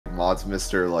Mot's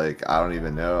Mr. Like, I don't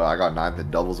even know. I got 9th in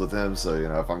doubles with him, so, you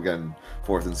know, if I'm getting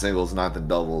 4th in singles, 9th in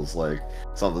doubles, like,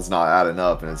 something's not adding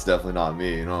up, and it's definitely not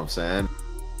me, you know what I'm saying?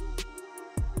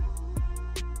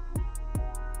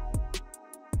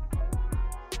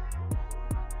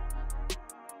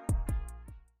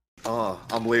 Oh,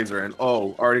 I'm lasering.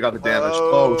 Oh, already got the damage.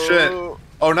 Oh, shit.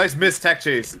 Oh, nice miss tech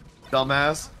chase,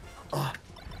 dumbass. Oh.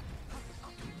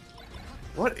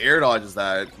 What air dodge is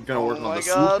that? Gonna work on the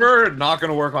super? Not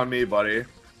gonna work on me, buddy. This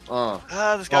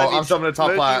guy I'm jumping to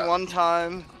top flat. one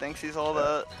time, thinks he's all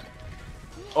that.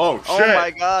 Oh, shit. Oh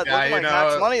my god, yeah, look at my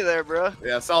Max money there, bro.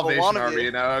 Yeah, Salvation Army,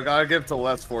 you know, I gotta give to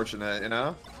less fortunate, you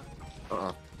know?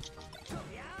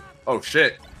 Oh,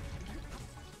 shit.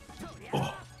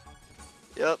 Oh.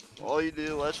 Yep, all you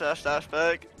do, let's dash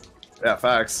back. Yeah,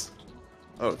 facts.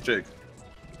 Oh, Jake.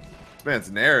 This man's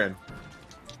naring.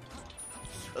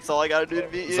 That's all I gotta do to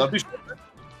beat you. Zuppy.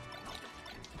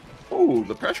 Oh,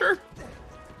 the pressure?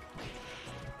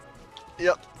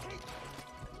 Yep.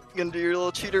 Gonna do your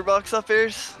little cheater box up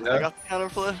airs. Yeah. I got the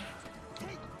counterplay.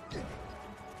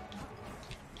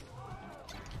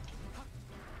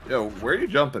 Yo, where are you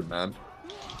jumping, man?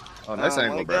 Oh, nice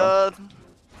angle, bro. God.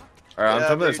 Alright, I'm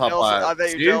jumping this top flat. I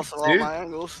bet you're jealous of all my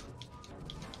angles.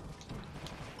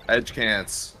 Edge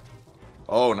cants.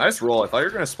 Oh, nice roll. I thought you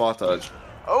were gonna spot touch.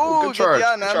 Oh, good charge.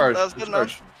 Yeah, man. Good charge. That was good, man.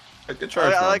 Good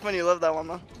charge. I like when you live that one,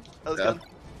 man. That was good.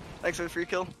 Thanks for the free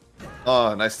kill.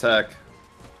 Oh, nice tech.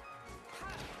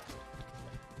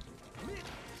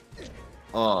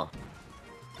 Oh.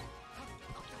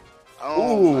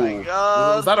 Oh my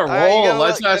god. Was that a roll?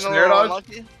 Let's dash air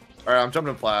dodge? Alright, I'm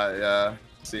jumping to flat, yeah.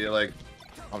 See, like,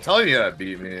 I'm telling you that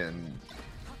beat me, and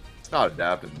it's not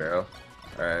adapting, bro.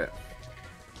 Alright.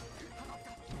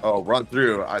 Oh, run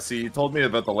through. I see you told me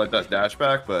about the ledge dash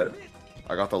back, but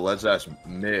I got the ledge dash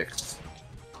mixed.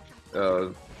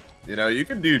 You know, you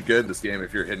can do good this game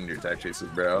if you're hitting your tech chases,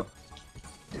 bro.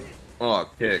 Oh,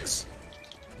 kicks.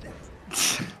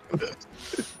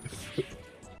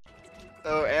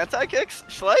 Oh, anti-kicks?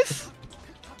 Slice?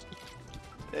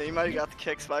 Yeah, you might have got the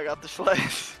kicks, but I got the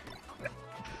slice.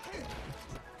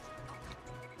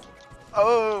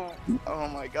 Oh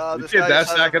my god. You can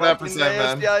dash back at that percent,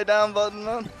 man. SDI down button,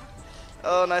 man.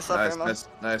 Oh, nice up there, man.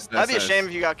 Nice. I'd be ashamed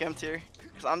if you got gimped here,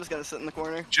 because I'm just going to sit in the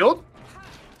corner. Shield?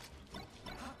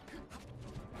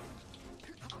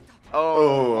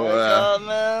 Oh my god,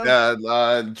 man.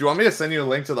 Yeah, do you want me to send you a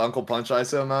link to the Uncle Punch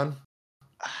ISO, man?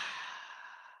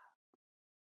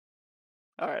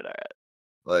 Alright.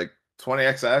 Like,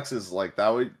 20XX is like that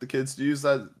what the kids use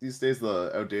that these days,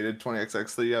 the outdated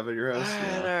 20XX that you have at your house?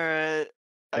 Alright.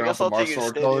 I guess I'll take you to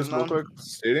Stadium, real quick.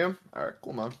 Stadium? Alright,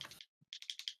 cool, man.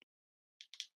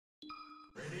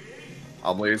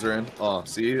 I'm lasering. Oh,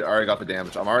 see? I already got the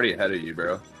damage. I'm already ahead of you,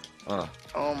 bro.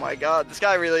 Oh my god, this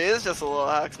guy really is just a little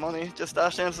hacks money. Just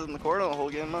dash dances in the corner the whole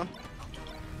game, man.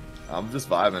 I'm just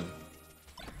vibing.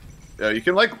 Yeah, you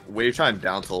can like wave shine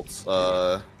down tilts,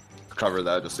 cover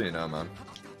that, just so you know, man.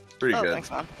 Pretty good. Thanks,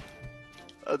 man.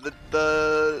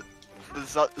 The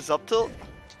Zup tilt?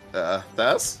 Yeah,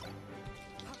 that's?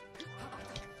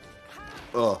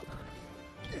 Oh,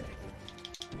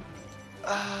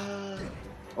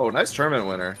 nice tournament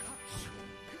winner.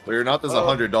 But you're not this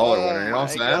 $100 winner, you know what I'm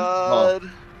saying?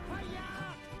 God.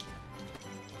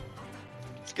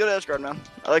 It's good edge guard, man.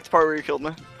 I like the part where you killed me.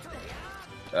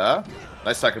 Yeah?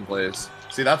 Nice second place.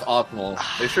 See, that's optimal.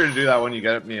 Make sure to do that when you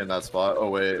get me in that spot. Oh,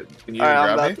 wait. Can you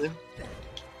grab me?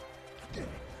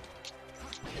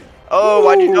 Oh,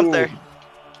 why'd you jump there?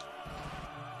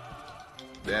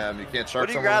 Damn, you can't shark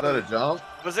someone without a jump?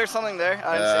 Was there something there?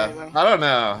 I didn't see anything. I don't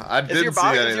know. I didn't see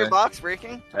anything. Is your box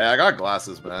breaking? Yeah, I got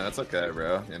glasses, man. It's okay,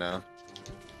 bro. You know?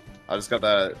 I just got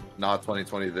that not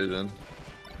 2020 vision.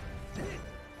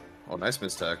 Oh, nice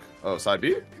mistech. Oh, side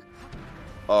B?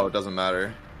 Oh, it doesn't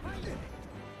matter.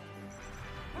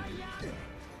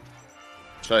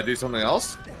 Should I do something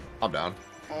else? I'm down.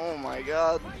 Oh my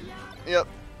god. Yep.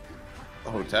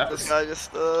 Oh, taps. This guy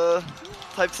just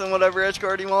types in whatever edge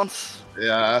guard he wants.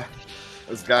 Yeah.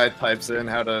 This guy types in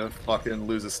how to fucking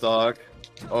lose a stock.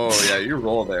 Oh yeah, you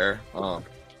roll there. Oh.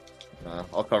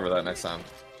 I'll cover that next time.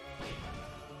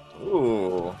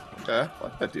 Ooh. Okay.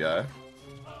 Like that DI.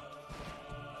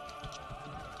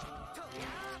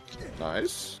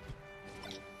 Nice.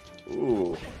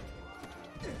 Ooh.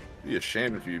 Be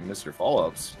ashamed if you miss your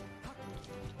follow-ups.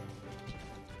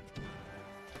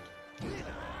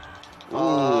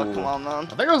 Oh, come on, man.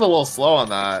 I think I was a little slow on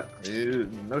that.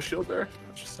 No shield there?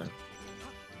 Interesting.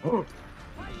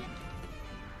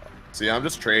 See, I'm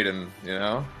just trading, you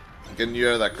know? Getting you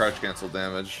out of that crouch cancel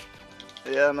damage.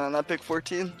 Yeah, man, that pick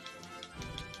 14.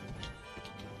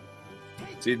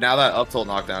 See, now that up tilt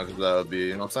knockdown could be,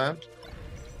 you know what I'm saying?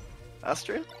 That's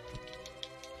true.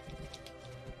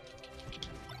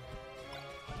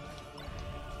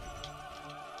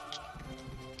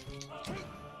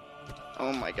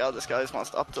 Oh my god, this guy just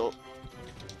wants to up tilt.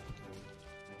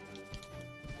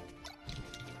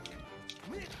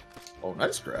 Oh,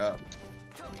 nice grab.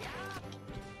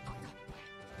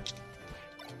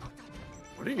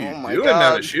 What are you Oh my doing god,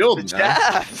 now to shield, the man?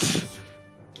 jabs!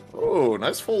 Oh,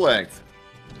 nice full length.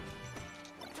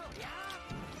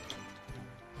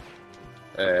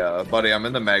 Hey, buddy, I'm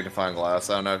in the magnifying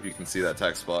glass. I don't know if you can see that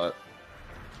tech spot.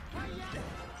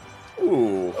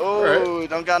 Ooh. Oh, Right.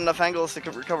 don't got enough angles to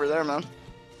recover there, man.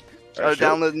 Gotta Right,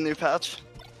 shield. download the new patch.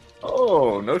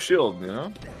 Oh, no shield, you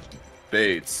know?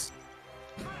 Baits.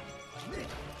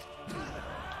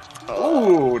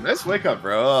 Ooh, nice wake up,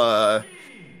 bro.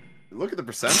 Look at the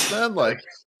percents, man. Like,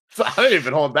 I didn't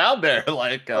even hold down there.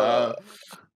 Like, Alright.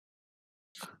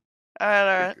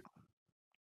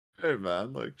 hey,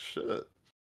 man, like, shit.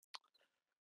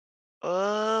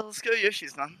 Let's go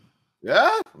Yoshi's, man.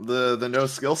 Yeah, the no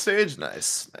skill stage,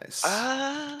 nice.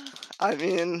 I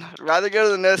mean, rather go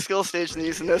to the no skill stage than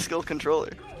use the no skill controller.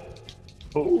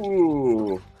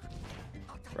 Ooh,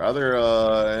 rather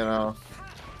you know,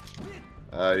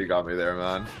 you got me there,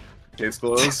 man. Case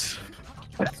closed.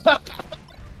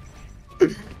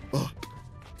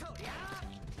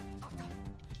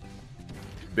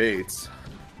 Baits.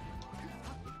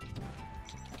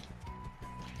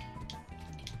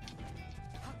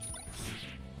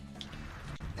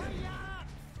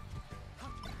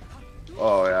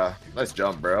 Oh yeah, nice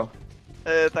jump, bro.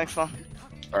 Hey, thanks, man.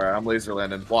 All right, I'm laser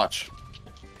landing. Watch.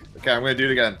 Okay, I'm gonna do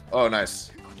it again. Oh,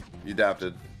 nice. You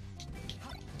adapted.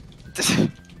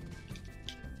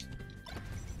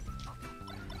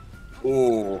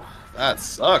 Ooh, that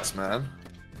sucks, man.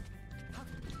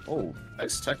 Oh,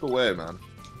 nice tech away, man.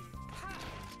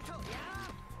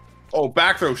 Oh,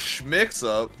 back throw schmicks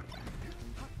up.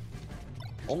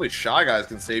 Only Shy Guys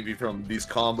can save you from these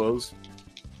combos.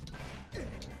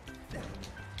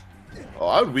 Oh,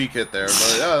 I would weak hit there,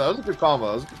 but yeah, that was a good combo.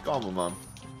 That was a good combo, man.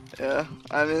 Yeah,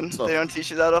 I mean, So, they don't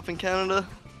teach you that up in Canada.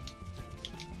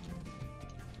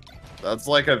 that's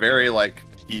like a very, like,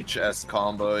 Peach-esque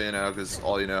combo, you know, because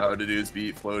all you know how to do is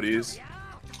beat floaties.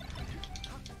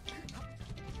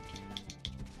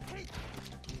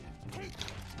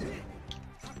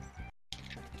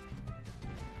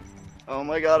 Oh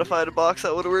my god, if I had a box,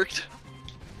 that would have worked.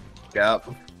 Gap.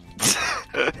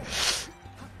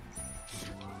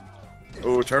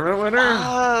 Oh, tournament winner?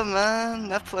 Ah, man,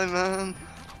 net play, man.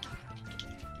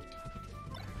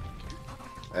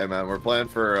 Hey, man, we're playing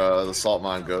for the Salt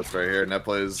Mine Ghost right here. Net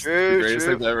play is the True, greatest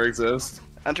true. thing to ever exist.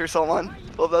 Enter Saltmine.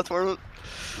 Love that tournament.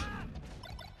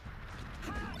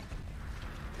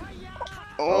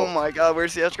 Oh my god,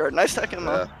 where's the edge guard? Nice tech in,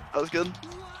 man. That was good.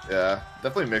 Yeah,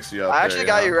 definitely mix you up. I actually there,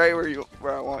 got know? you right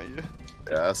where I want you.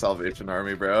 Yeah, Salvation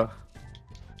Army, bro.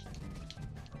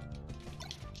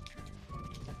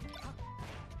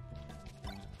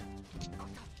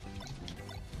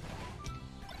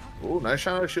 Ooh, nice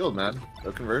shine out of shield, man.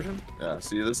 No conversion? Yeah,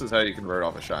 see, this is how you convert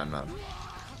off a shine, man.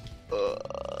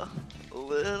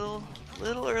 Little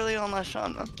early on that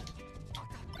shot, man.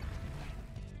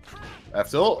 F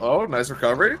tilt. Oh, nice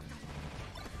recovery.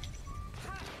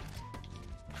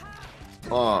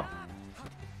 Oh.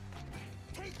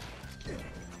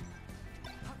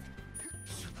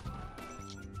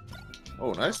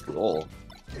 Oh, nice roll.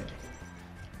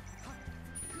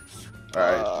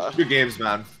 Alright, good games,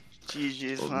 man.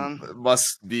 GG's, man. It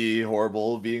must be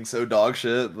horrible being so dog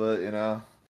shit, but, you know.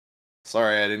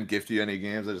 Sorry I didn't gift you any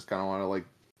games. I just kind of want to, like,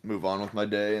 move on with my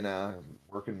day and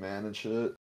working man and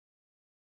shit.